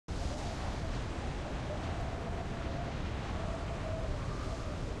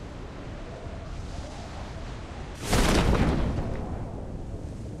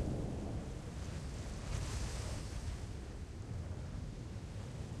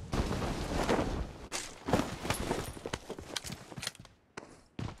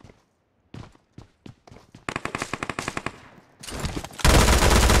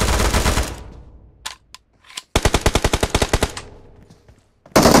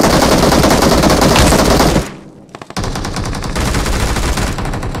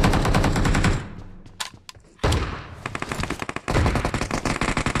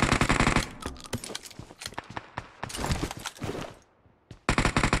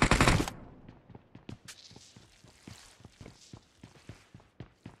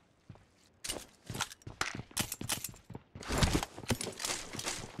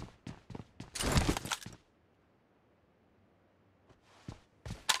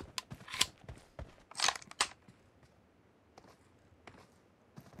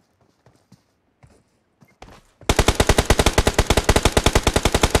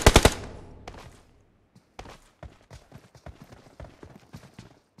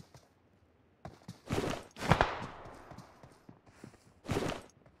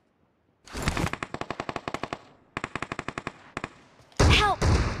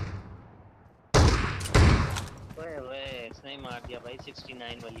इसने ही मार दिया भाई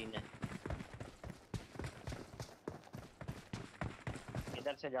 69 वाली ने।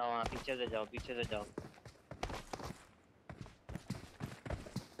 इधर से जाओ, हाँ पीछे से जाओ, पीछे से जाओ।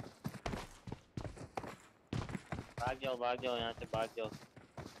 भाग जाओ यहाँ से, भाग जाओ।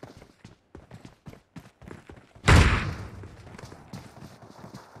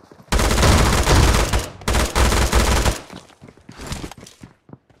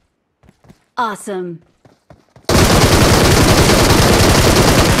 Awesome.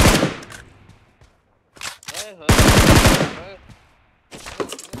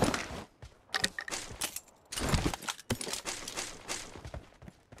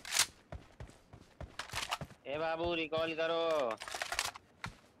 ए बाबू रिकॉल करो।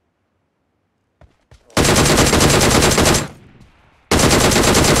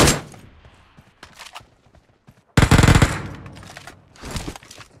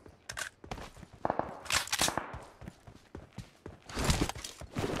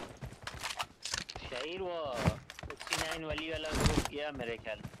 शहीर वो 69 वाली वाला ग्रुप किया मेरे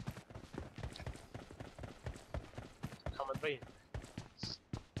ख्याल। समझ भाई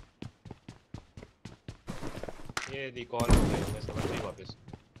ये रिकॉल हो गए होंगे, समझ भाई वापस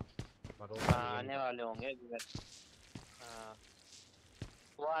आने वाले होंगे। हाँ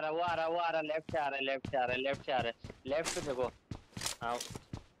वो आ रहा लेफ्ट से आ रहा है, लेफ्ट से आ रहा है। लेफ्ट पे देखो, हाँ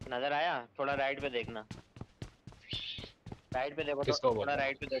नजर आया? थोड़ा राइट पे देखना, राइट पे देखो तो, थोड़ा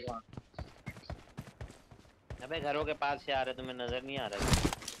राइट पे देखो। हाँ अबे घरों के पास से आ रहे, तुम्हें नजर नहीं आ रहा?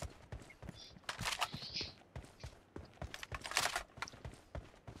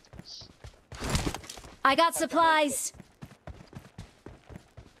 I got supplies.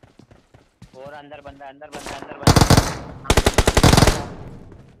 और अंदर बंदा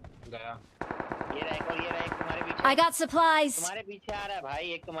गया। ये रहा एक तुम्हारे पीछे। I got supplies. तुम्हारे पीछे आ रहा है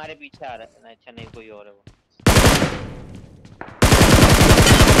भाई, एक तुम्हारे पीछे आ रहा है। अच्छा नहीं, कोई और है वो।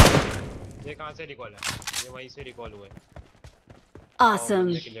 ये कहाँ से रिकॉल है? ये वहीं से रिकॉल हुआ है। Awesome.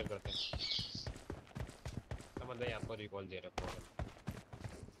 क्लियर करते हैं। समझ गए, आपको रिकॉल दे रखा है।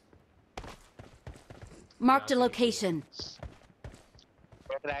 Marked a location.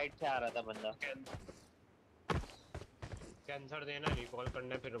 राइट से आ रहा था बंदा। कैंसर देना, रिकॉल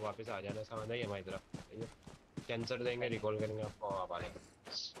करना, फिर वापस आ जाना। समझ गए हमारी तरफ। कैंसर देंगे, रिकॉल करेंगे, आपको आप आ जाएंगे।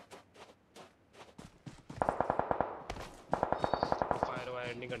 फायर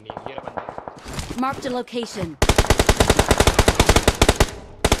वायर नहीं करनी है। ये रहा बंदा। Marked a location.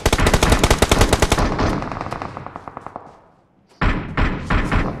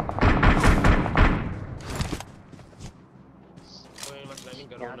 कोई मसला नहीं,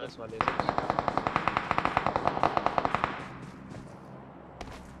 करो इस वाले से।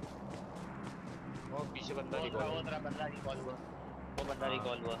 वो पीछे बंदा रिकॉल हुआ। वो बंदा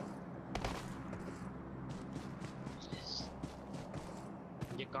रिकॉल हुआ।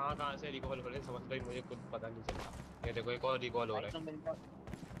 ये कहाँ से रिकॉल करे समझ भाई, मुझे खुद पता नहीं चलता। ये देखो एक और रिकॉल हो रहा है।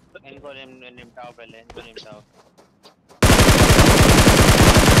 इनको निपटाओ पहले, इनको निपटाओ।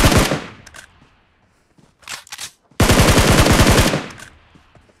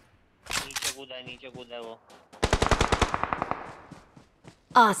 नीचे कूदा है वो।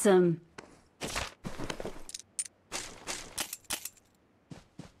 Awesome.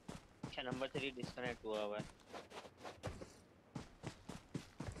 अच्छा नंबर 3 डिस्कनेक्ट हुआ है।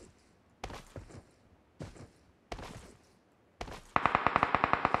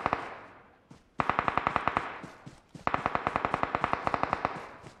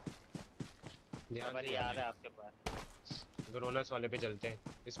 ध्यान आ रहा है आपके पास। ग्रोनस वाले पे चलते हैं।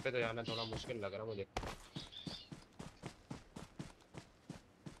 इस पे तो जाना थोड़ा मुश्किल लग रहा मुझे।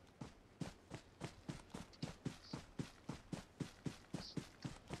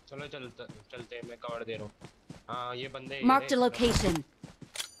 चलो चलते हैं, मैं कवर दे रहा हूँ। हाँ ये बंदे Marked a location.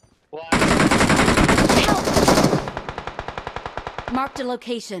 Marked a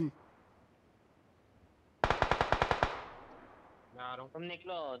location. मैं आ रहा हूँ। तुम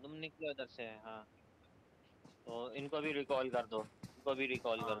निकलो इधर से। हाँ तो इनको भी रिकॉल कर दो, कर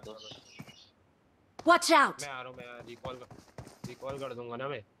दो। Watch out. मैं आ रहा हूँ, मैं रिकॉल कर दूंगा ना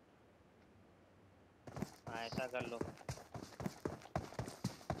मैं। हाँ ऐसा कर लो।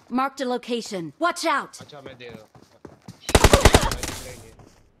 Marked a location. Watch out. अच्छा मैं दे रहा हूँ।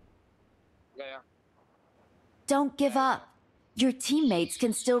 गया। Don't give up. Your teammates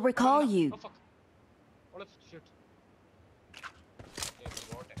can still recall you. Oh fuck. What a shit.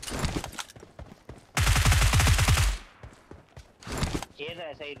 ये तो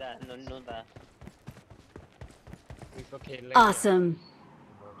ऐसा ही था, नुन्नू था। इसको खेलने। Awesome.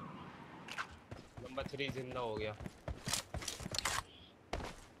 नंबर 3 जिंदा हो गया।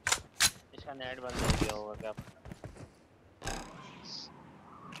 इसका नेट बंद हो गया होगा क्या पता।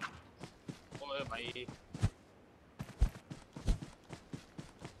 ओए भाई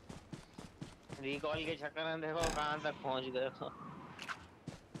रिकॉल के चक्कर में देखो कहां तक पहुंच गए हो।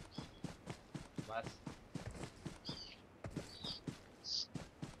 बस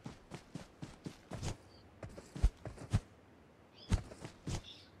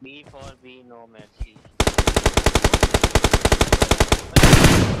B for B, no mercy.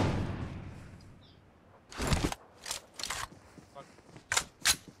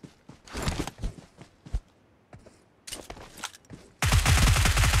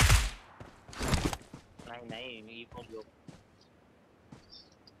 नहीं B for you.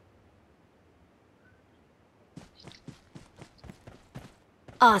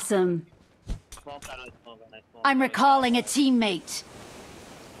 Awesome. I'm recalling a teammate.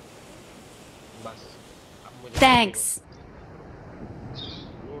 बस अब मुझे Thanks.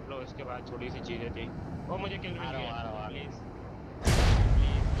 लूट लो इसके बाद थोड़ी सी चीजें थी वो मुझे किल मिल गया प्लीज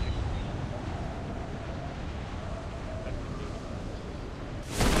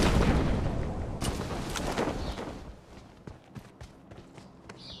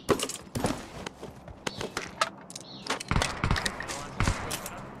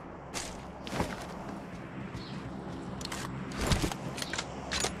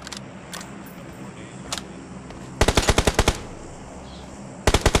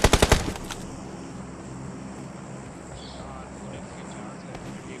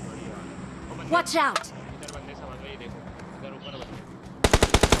Watch out. इधर बंदे समझ में ही देखो इधर ऊपर बंदे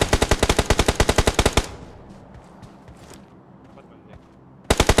ऊपर बंदे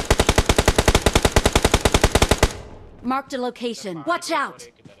Marked a location. Watch out.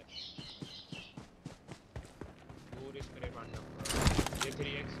 दूर स्प्रे मारना ये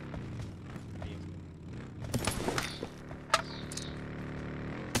 3x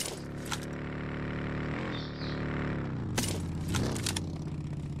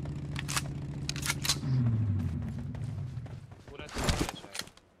पूरा स्क्वाड है शायद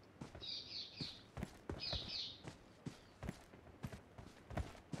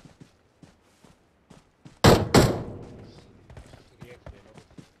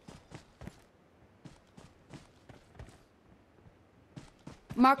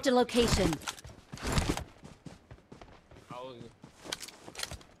Marked a location. आओ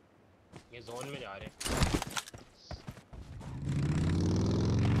ये जोन में जा रहे हैं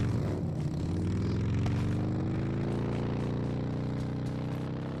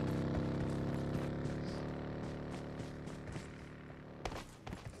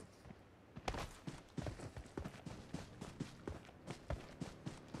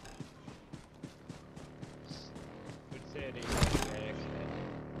फिर से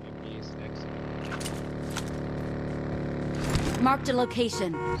Marked a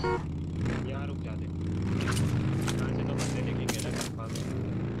location. यहाँ रुक जाते यहाँ से तो बंदे देखेंगे ना कंफर्म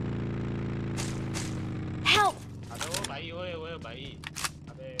Help! हेलो भाई ओए ओए भाई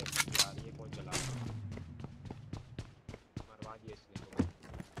अबे यार ये कौन चला मरवा दिया इसने तो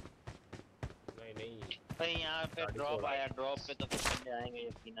नहीं नहीं भाई यहाँ पे ड्रॉप आया ड्रॉप पे तो फिर बंदे आएंगे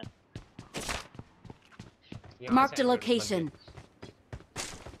यकीनन यहाँ Marked से a आएंगे location.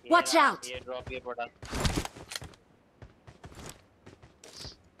 बंदे। Watch out! ये ड्रॉप ये पड़ा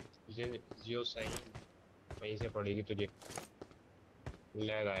जियो सही वहीं से पड़ेगी तुझे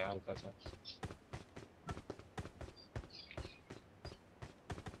लैग आया हल्का सा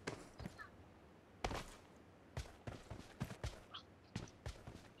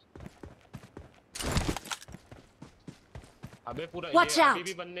अबे पूरा Watch ये out! अभी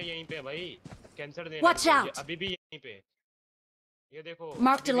भी बंदे यहीं पे है भाई कैंसर देने Watch ये out! अभी भी यहीं पे ये देखो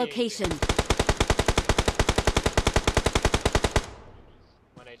Marked a अभी भी यहीं पे। location.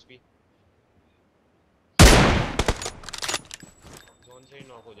 1 HP जोन से ही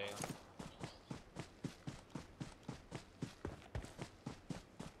नॉक हो जाएगा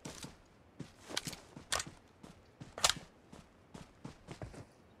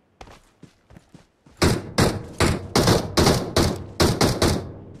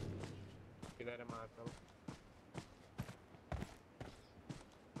किधर है मारता हूँ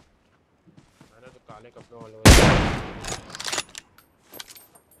मैंने तो काले कपड़ों वाले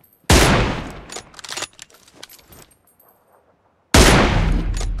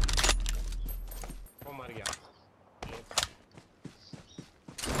वो मर गया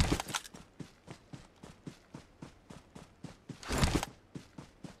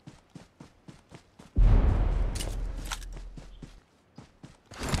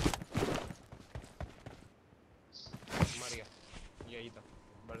मर गया यही था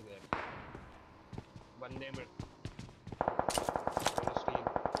बढ़ गया बंदे में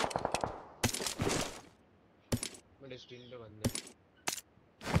स्टील पे बंदे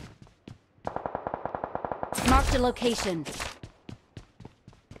Marked a location.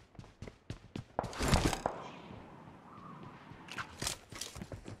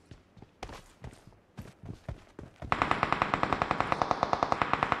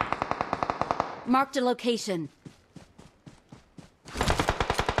 Marked a location.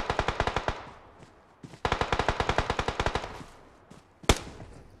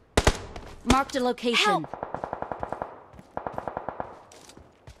 Marked a location. Help!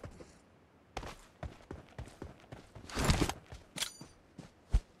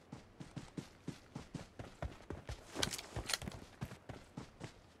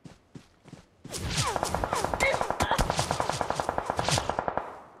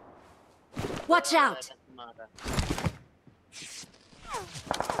 Watch out!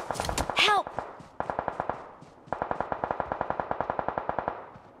 Help!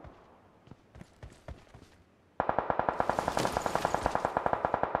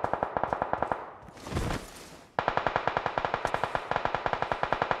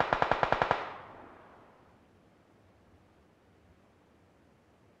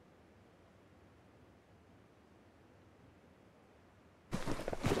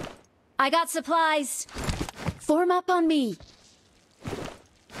 I got supplies. Form up on me.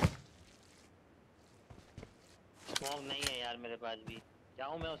 Smoke नहीं है यार मेरे पास भी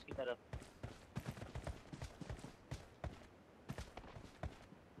जाऊं मैं उसकी तरफ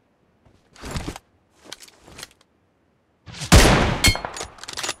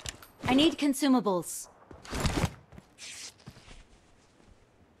I need consumables.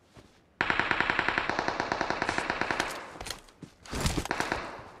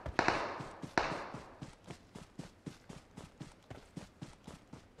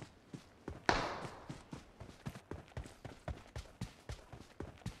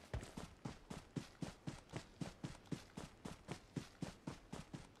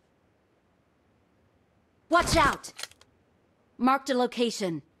 Watch out! Marked a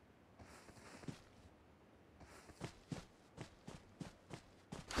location.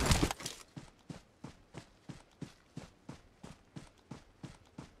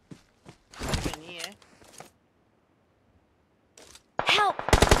 घर पे नहीं है Help!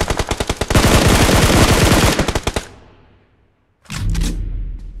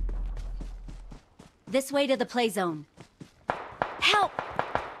 This way to the play zone.